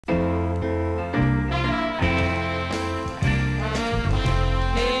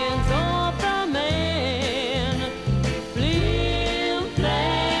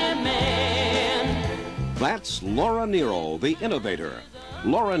That's Laura Nyro, the innovator.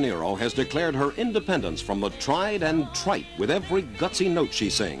 Laura Nyro has declared her independence from the tried and trite with every gutsy note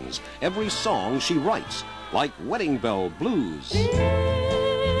she sings, every song she writes, like Wedding Bell Blues.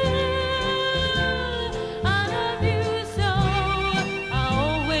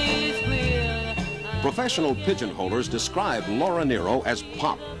 Professional pigeonholers describe Laura Nyro as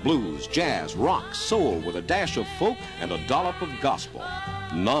pop, blues, jazz, rock, soul with a dash of folk and a dollop of gospel.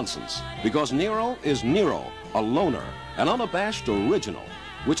 Nonsense, because Nyro is Nyro, a loner, an unabashed original,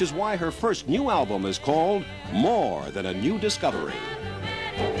 which is why her first new album is called More Than a New Discovery.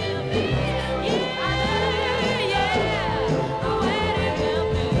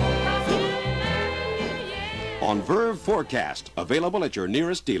 On Verve Forecast, available at your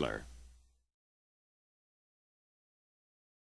nearest dealer.